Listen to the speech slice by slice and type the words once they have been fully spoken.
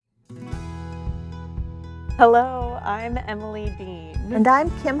Hello, I'm Emily Dean. And I'm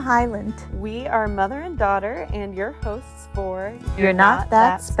Kim Highland. We are mother and daughter and your hosts for You're Not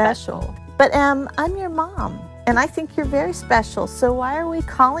That Special. But I'm your mom, and I think you're very special. So why are we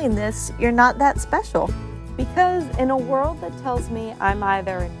calling this You're Not That Special? Because in a world that tells me I'm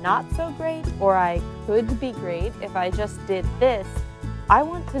either not so great or I could be great if I just did this, I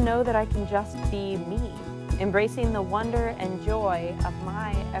want to know that I can just be me, embracing the wonder and joy of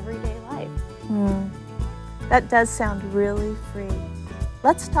my everyday life. That does sound really free.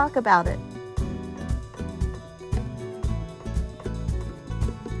 Let's talk about it.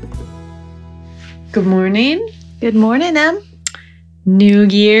 Good morning. Good morning, Em. New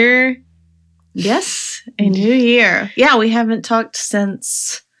year. Yes, a new year. Yeah, we haven't talked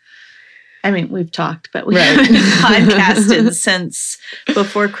since, we've talked, but we haven't podcasted since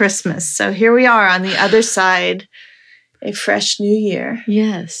before Christmas. So here we are on the other side, a fresh new year.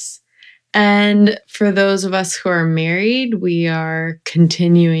 Yes. And for those of us who are married, we are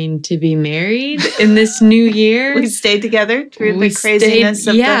continuing to be married in this new year. We stayed together through the craziness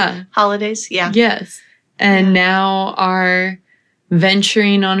of the holidays. Yeah. Yes. And now are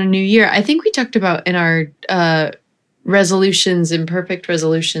venturing on a new year. I think we talked about in our resolutions, imperfect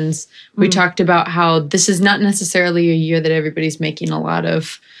resolutions, we talked about how this is not necessarily a year that everybody's making a lot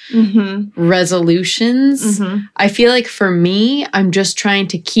of resolutions. I feel like for me, I'm just trying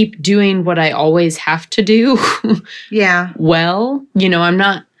to keep doing what I always have to do. Well, I'm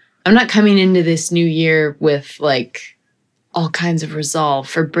not coming into this new year with like all kinds of resolve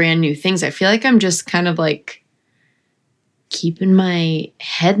for brand new things. I feel like I'm just kind of like keeping my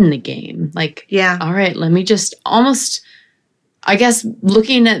head in the game. Like, all right, let me just almost, I guess,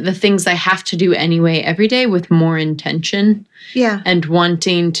 looking at the things I have to do anyway every day with more intention. And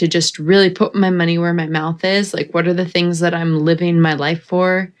wanting to just really put my money where my mouth is. Like, what are the things that I'm living my life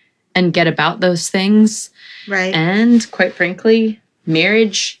for and get about those things? Right. And quite frankly,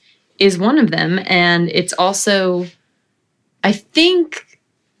 marriage is one of them. And it's also, I think,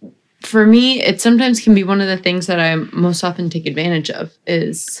 for me, it sometimes can be one of the things that I most often take advantage of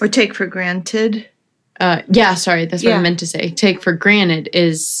is... Or take for granted. That's what I meant to say. Take for granted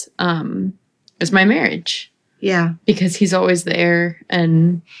is my marriage. Yeah. Because he's always there,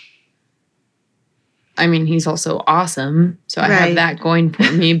 and he's also awesome. So I have that going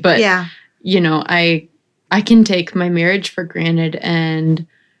for me. But, I can take my marriage for granted, and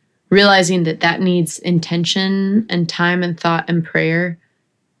realizing that needs intention and time and thought and prayer.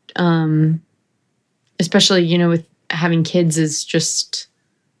 Especially, with having kids is just,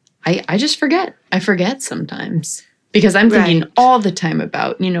 I just forget. I forget sometimes because I'm thinking all the time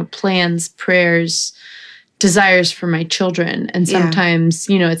about, plans, prayers, desires for my children. And sometimes,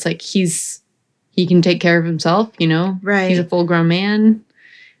 it's like he can take care of himself, Right. He's a full grown man.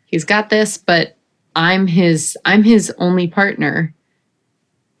 He's got this, but I'm his only partner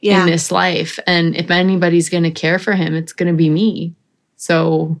in this life. And if anybody's going to care for him, it's going to be me.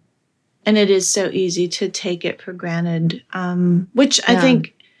 So. And it is so easy to take it for granted, which I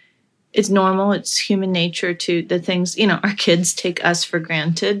think it's normal. It's human nature to the things, our kids take us for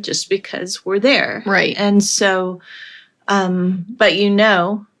granted just because we're there. Right. And so, but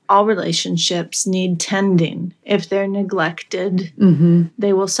all relationships need tending. If they're neglected,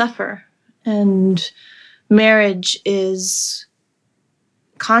 they will suffer. And marriage is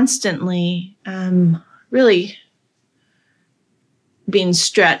constantly really being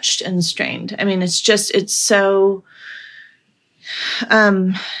stretched and strained. It's so,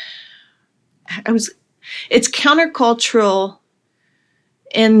 it's countercultural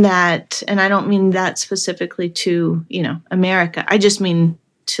in that, and I don't mean that specifically to, America. I just mean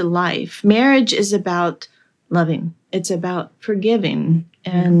to life. Marriage is about loving. It's about forgiving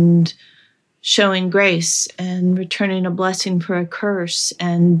and showing grace and returning a blessing for a curse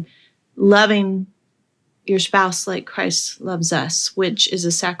and loving your spouse like Christ loves us, which is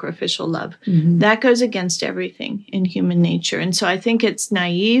a sacrificial love. That goes against everything in human nature. And so I think it's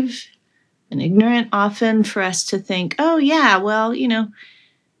naive and ignorant often for us to think, oh, yeah, well,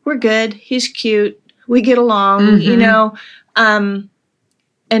 we're good. He's cute. We get along,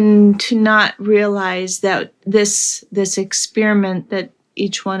 and to not realize that this experiment that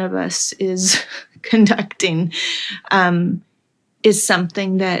each one of us is conducting is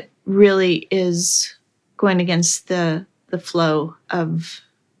something that really is going against the flow of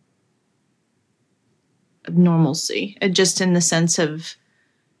normalcy, just in the sense of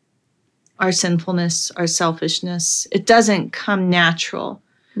our sinfulness, our selfishness. It doesn't come natural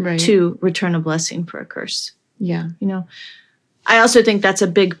to return a blessing for a curse. Yeah. I also think that's a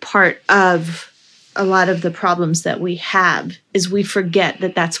big part of a lot of the problems that we have is we forget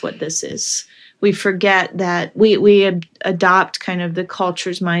that that's what this is. we forget that we adopt kind of the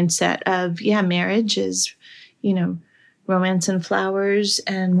culture's mindset of, marriage is, romance and flowers,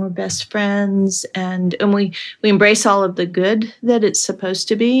 and we're best friends, and we embrace all of the good that it's supposed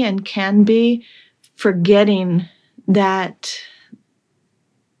to be and can be, forgetting that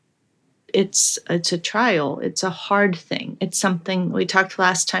it's a trial. It's a hard thing. It's something we talked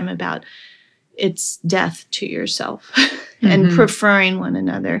last time about. It's death to yourself and preferring one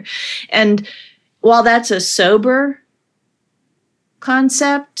another. And while that's a sober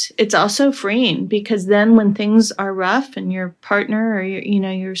concept, it's also freeing, because then when things are rough and your partner or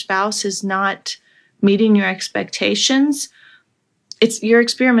your spouse is not meeting your expectations, your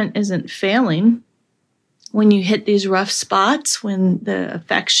experiment isn't failing. When you hit these rough spots, when the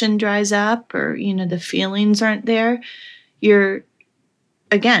affection dries up or the feelings aren't there, your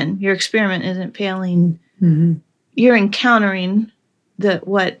experiment isn't failing. You're encountering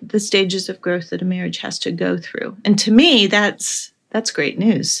the stages of growth that a marriage has to go through. And to me, that's great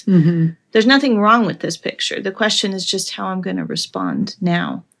news. There's nothing wrong with this picture. The question is just how I'm going to respond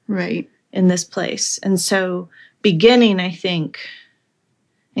now. Right. In this place. And so beginning, I think,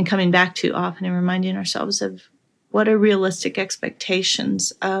 and coming back to often and reminding ourselves of what are realistic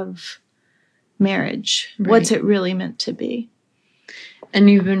expectations of marriage? Right. What's it really meant to be? And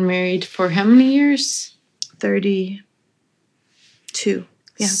you've been married for how many years? 32.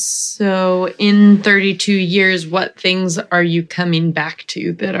 Yeah. So in 32 years, what things are you coming back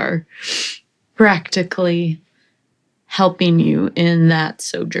to that are practically helping you in that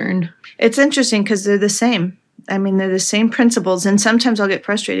sojourn? It's interesting because they're the same. I mean, they're the same principles. And sometimes I'll get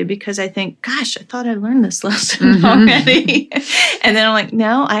frustrated because I think, gosh, I thought I learned this lesson already. And then I'm like,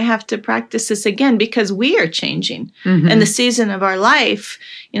 no, I have to practice this again because we are changing. And the season of our life,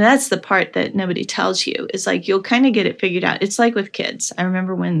 that's the part that nobody tells you. Is like, you'll kind of get it figured out. It's like with kids. I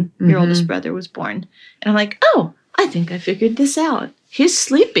remember when your oldest brother was born. And I'm like, oh, I think I figured this out. He's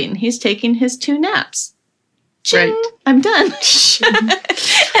sleeping. He's taking his 2 naps. Ching, right. I'm done.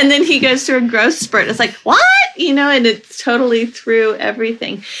 And then he goes through a growth spurt. It's like, what? And it's totally through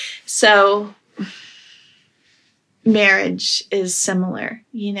everything. So marriage is similar.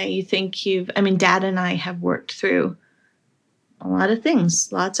 You think Dad and I have worked through a lot of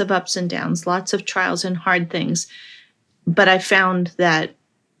things, lots of ups and downs, lots of trials and hard things. But I found that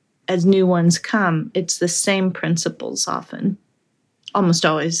as new ones come, it's the same principles often, almost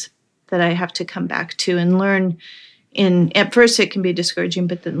always, that I have to come back to and learn at first it can be discouraging,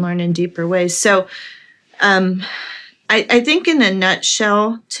 but then learn in deeper ways. So I think in a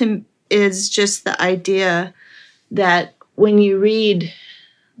nutshell is just the idea that when you read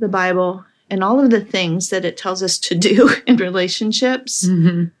the Bible and all of the things that it tells us to do in relationships,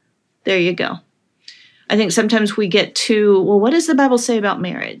 there you go. I think sometimes we get to, well, what does the Bible say about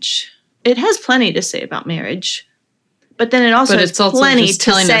marriage? It has plenty to say about marriage. But then it also has plenty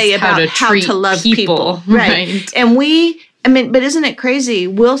to say about how to love people. Right. And but isn't it crazy?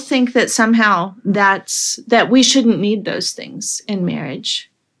 We'll think that somehow that we shouldn't need those things in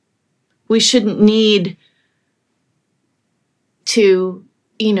marriage. We shouldn't need to,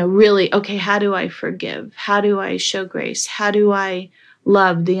 really, okay, how do I forgive? How do I show grace? How do I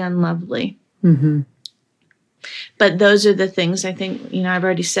love the unlovely? But those are the things I think, I've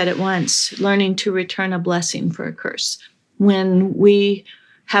already said it once, learning to return a blessing for a curse. When we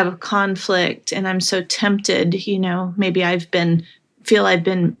have a conflict and I'm so tempted, maybe feel I've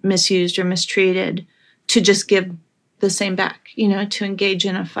been misused or mistreated, to just give the same back, to engage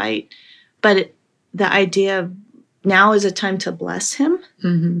in a fight. But the idea of now is a time to bless him,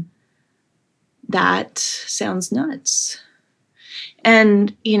 that sounds nuts.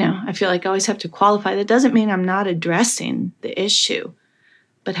 And, I feel like I always have to qualify. That doesn't mean I'm not addressing the issue,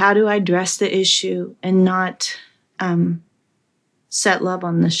 but how do I address the issue and not set love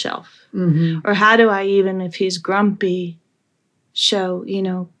on the shelf? Or how do I, even if he's grumpy, show,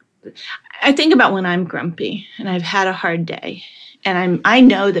 I think about when I'm grumpy and I've had a hard day and I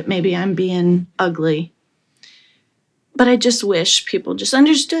know that maybe I'm being ugly, but I just wish people just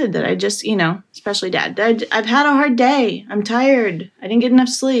understood that I just, especially Dad, I've had a hard day. I'm tired. I didn't get enough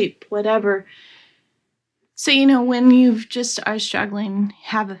sleep, whatever. So, when you've just are struggling,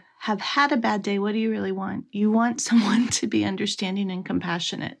 have had a bad day, what do you really want? You want someone to be understanding and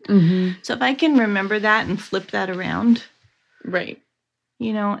compassionate. So if I can remember that and flip that around. Right.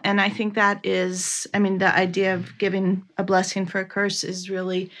 And I think that is, the idea of giving a blessing for a curse is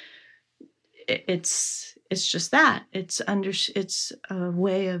really, it's just that. It's a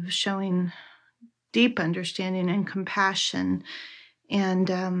way of showing deep understanding and compassion.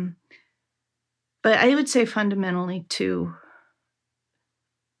 And, but I would say fundamentally too,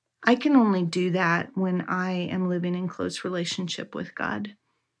 I can only do that when I am living in close relationship with God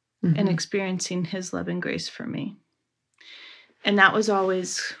and experiencing his love and grace for me. And that was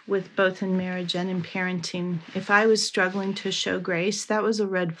always with both in marriage and in parenting. If I was struggling to show grace, that was a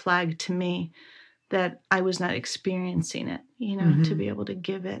red flag to me that I was not experiencing it, to be able to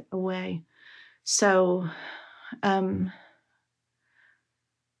give it away. So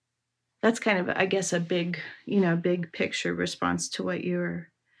that's kind of, I guess, a big picture response to what your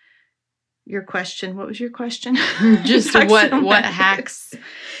question. What was your question? Just what hacks?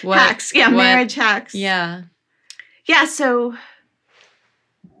 Hacks. Yeah, marriage hacks. Yeah. Yeah, so,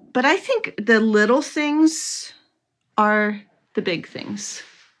 but I think the little things are the big things.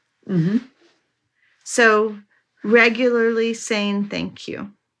 So regularly saying thank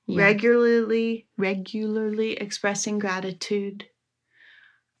you. Yeah. Regularly expressing gratitude.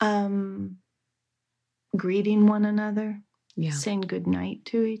 Greeting one another. Yeah. Saying good night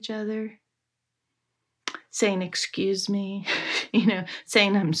to each other. Saying excuse me.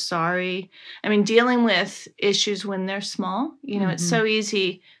 Saying I'm sorry. I mean, dealing with issues when they're small. It's so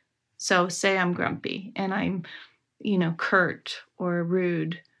easy. So say I'm grumpy and I'm, curt or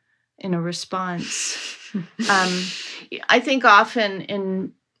rude in a response. I think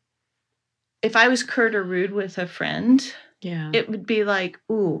often if I was curt or rude with a friend, it would be like,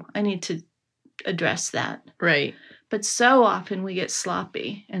 ooh, I need to address that. Right. But so often we get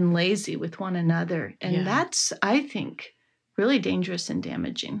sloppy and lazy with one another. And that's, I think, really dangerous and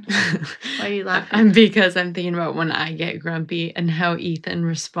damaging. Why are you laughing? Because I'm thinking about when I get grumpy and how Ethan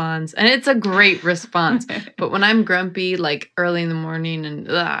responds. And it's a great response. But when I'm grumpy, like early in the morning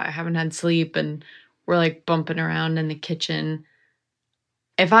and I haven't had sleep and we're like bumping around in the kitchen,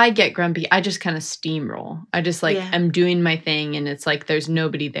 if I get grumpy, I just kind of steamroll. I just I'm doing my thing and it's like there's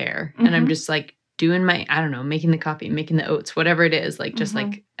nobody there. And I'm just like doing my, I don't know, making the coffee, making the oats, whatever it is, like just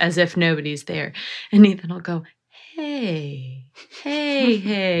like as if nobody's there. And Ethan will go, hey. And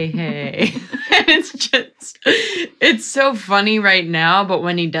it's so funny right now, but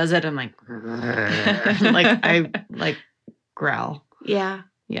when he does it, I'm like, I growl. Yeah.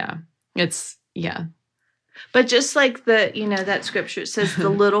 Yeah. But just like that scripture says, the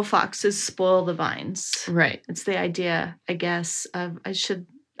little foxes spoil the vines. Right. It's the idea, I guess, of, I should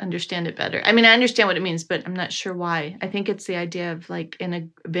understand it better. I mean, I understand what it means, but I'm not sure why. I think it's the idea of like in a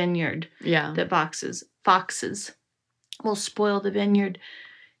vineyard that foxes will spoil the vineyard.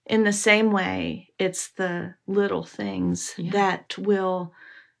 In the same way, it's the little things that will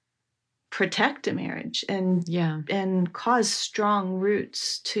protect a marriage and cause strong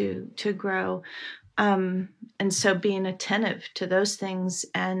roots to grow. And so being attentive to those things.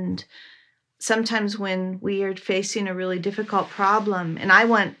 And sometimes when we are facing a really difficult problem, and I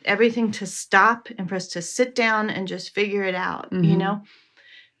want everything to stop and for us to sit down and just figure it out, and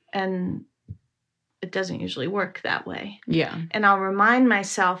it doesn't usually work that way. Yeah. And I'll remind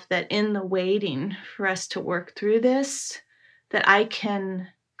myself that in the waiting for us to work through this, that I can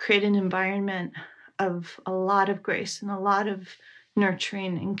create an environment of a lot of grace and a lot of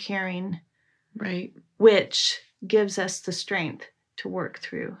nurturing and caring. Right. Which gives us the strength to work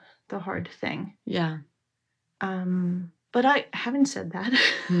through the hard thing. Yeah. But I haven't said that.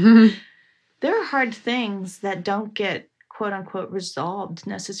 There are hard things that don't get quote unquote resolved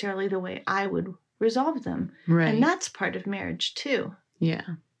necessarily the way I would resolve them. Right. And that's part of marriage too. Yeah.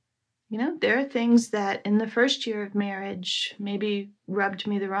 There are things that in the first year of marriage maybe rubbed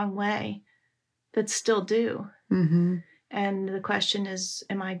me the wrong way that still do. Mm-hmm. And the question is,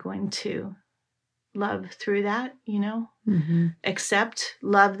 am I going to love through that, accept,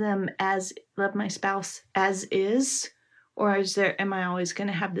 love my spouse as is, or am I always going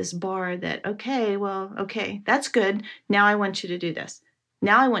to have this bar that, okay, that's good. Now I want you to do this.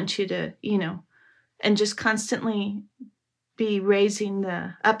 Now I want you to, and just constantly be raising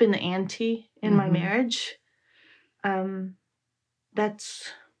up in the ante in my marriage. That's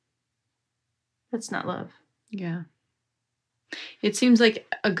not love. Yeah. It seems like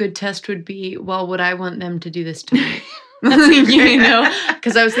a good test would be, well, would I want them to do this to me?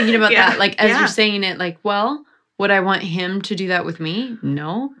 Because I was thinking about that, like, as you're saying it, like, well, would I want him to do that with me?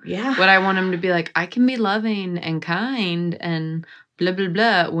 No. Yeah. Would I want him to be like, I can be loving and kind and blah, blah,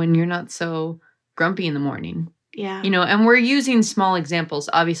 blah when you're not so grumpy in the morning? Yeah. And we're using small examples.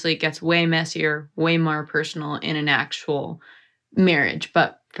 Obviously, it gets way messier, way more personal in an actual marriage.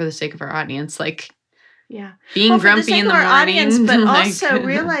 But for the sake of our audience, like, being grumpy in the morning, audience, but also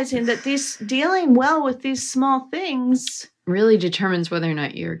realizing that dealing well with these small things really determines whether or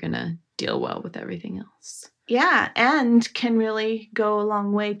not you're gonna deal well with everything else. Yeah, and can really go a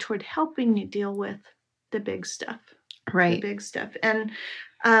long way toward helping you deal with the big stuff. Right. The big stuff. And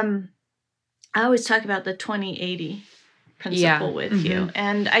I always talk about the 20-80 principle with you.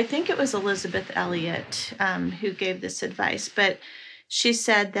 And I think it was Elizabeth Elliot who gave this advice. But she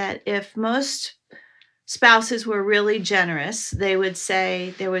said that if most spouses were really generous, they would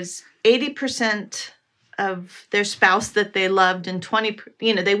say there was 80% of their spouse that they loved and 20,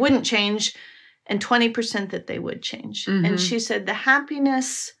 they wouldn't change, and 20% that they would change. And she said the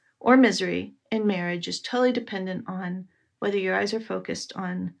happiness or misery in marriage is totally dependent on whether your eyes are focused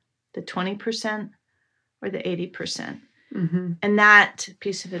on the 20% or the 80%. And that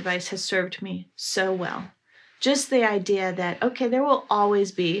piece of advice has served me so well. Just the idea that, okay, there will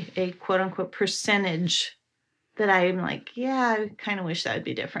always be a quote unquote percentage that I'm like, yeah, I kind of wish that would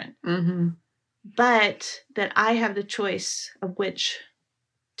be different. But that I have the choice of which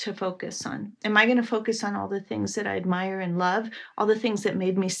to focus on. Am I going to focus on all the things that I admire and love, all the things that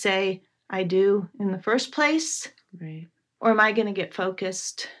made me say I do in the first place? Right. Or am I going to get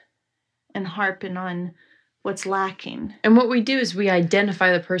focused and harping on what's lacking? And what we do is we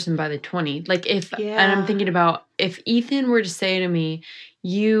identify the person by the 20. Like and I'm thinking about if Ethan were to say to me,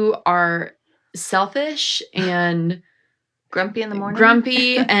 you are selfish and grumpy in the morning.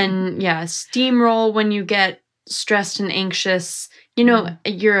 Grumpy and steamroll when you get stressed and anxious.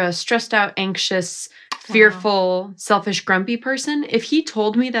 You're a stressed out, anxious, fearful, selfish, grumpy person. If he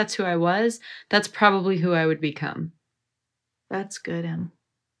told me that's who I was, that's probably who I would become. That's good, Em.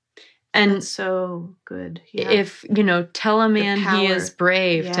 And that's so good. Yeah. If, tell a man he is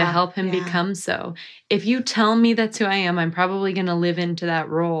brave to help him become so. If you tell me that's who I am, I'm probably going to live into that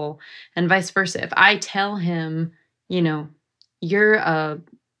role, and vice versa. If I tell him, you're a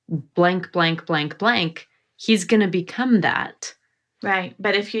blank, blank, blank, blank, he's going to become that. Right.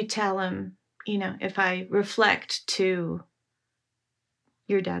 But if you tell him, if I reflect to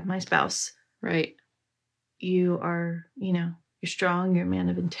your dad, my spouse. Right. You are, you're strong, you're a man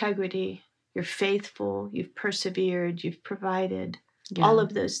of integrity, you're faithful, you've persevered, you've provided all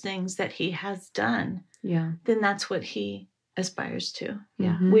of those things that he has done. Yeah. Then that's what he aspires to.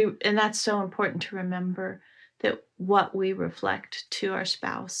 Yeah. And that's so important to remember, that what we reflect to our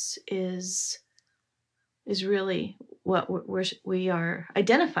spouse is really what we are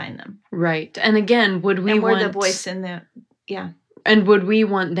identifying them. Right. And again, we're the voice in the, And would we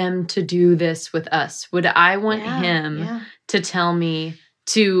want them to do this with us? Would I want him to tell me,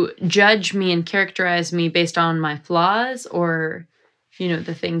 to judge me and characterize me based on my flaws, or,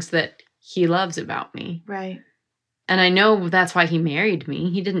 the things that he loves about me? Right. And I know that's why he married me.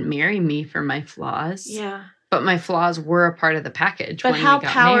 He didn't marry me for my flaws. Yeah. But my flaws were a part of the package. But when how we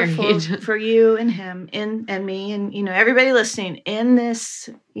got powerful married. For you and him and me and, everybody listening in this,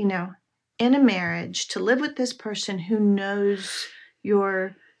 in a marriage, to live with this person who knows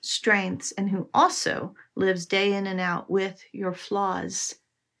your strengths and who also lives day in and out with your flaws,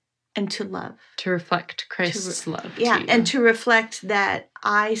 and to love. To reflect Christ's love. Yeah, to you. and to reflect that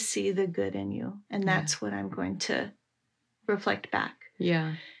I see the good in you, and that's what I'm going to reflect back.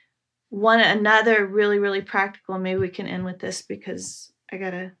 Yeah. Another really, really practical, and maybe we can end with this because I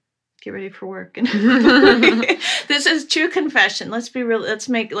got to get ready for work. And this is true confession. Let's be real. Let's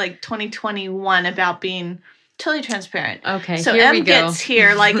make 2021 about being totally transparent. Okay. So here Em we go. gets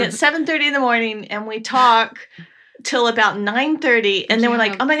here at 7:30 in the morning, and we talk till about 9:30, and then we're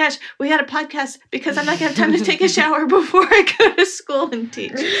like, oh my gosh, we got a podcast because I'm not gonna have time to take a shower before I go to school and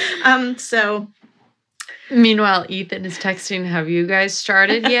teach. Meanwhile, Ethan is texting, have you guys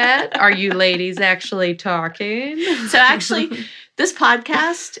started yet? Are you ladies actually talking? So actually, this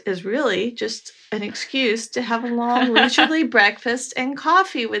podcast is really just an excuse to have a long, leisurely breakfast and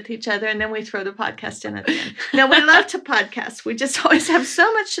coffee with each other, and then we throw the podcast in at the end. Now, we love to podcast. We just always have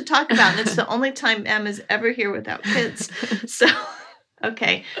so much to talk about, and it's the only time Em is ever here without kids. So,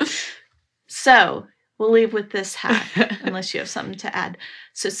 okay. So, we'll leave with this hack, unless you have something to add.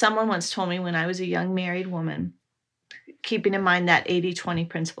 So someone once told me when I was a young married woman, keeping in mind that 80-20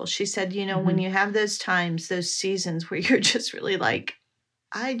 principle, she said, when you have those times, those seasons where you're just really like,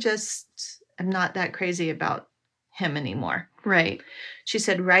 I just am not that crazy about him anymore. Right. She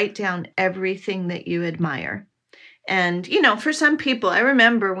said, write down everything that you admire. And, for some people, I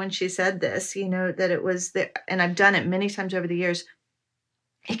remember when she said this, that it was, and I've done it many times over the years,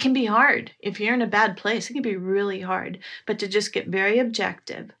 it can be hard. If you're in a bad place, it can be really hard. But to just get very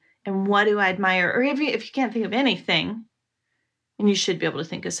objective, and what do I admire? Or if you can't think of anything, and you should be able to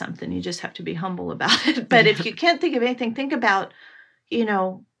think of something, you just have to be humble about it. But if you can't think of anything, think about,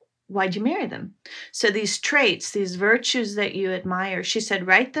 why'd you marry them? So these traits, these virtues that you admire, she said,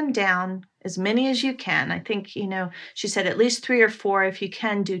 write them down, as many as you can. I think, she said at least 3 or 4, if you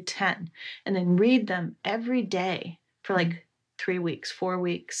can do 10, and then read them every day for 3 weeks, 4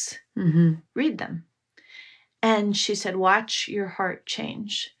 weeks. Mm-hmm. Read them. And she said, watch your heart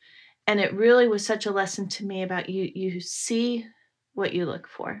change. And it really was such a lesson to me about you see what you look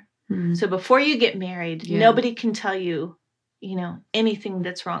for. Mm-hmm. So before you get married, nobody can tell you, anything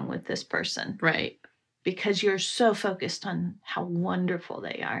that's wrong with this person. Right. Because you're so focused on how wonderful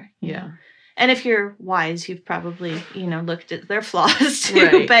they are. You know? Yeah. And if you're wise, you've probably, looked at their flaws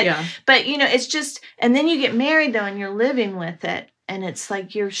too. Right. But it's just, and then you get married though, and you're living with it. And it's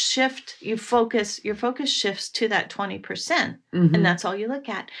like your focus shifts to that 20%. Mm-hmm. And that's all you look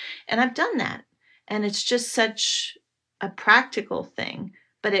at. And I've done that. And it's just such a practical thing.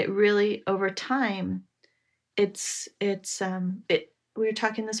 But it really, over time, we were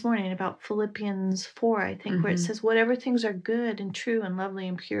talking this morning about Philippians 4, I think, where it says, whatever things are good and true and lovely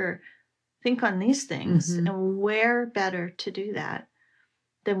and pure, think on these things. And where better to do that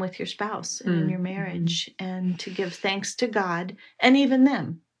than with your spouse and in your marriage, and to give thanks to God and even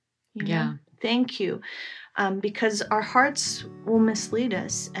them. Thank you. Because our hearts will mislead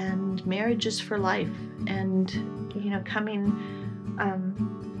us, and marriage is for life. And,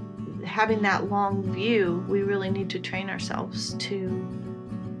 having that long view, we really need to train ourselves to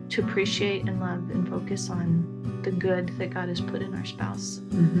appreciate and love and focus on the good that God has put in our spouse.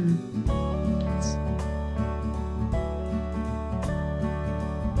 Mm-hmm. Yes.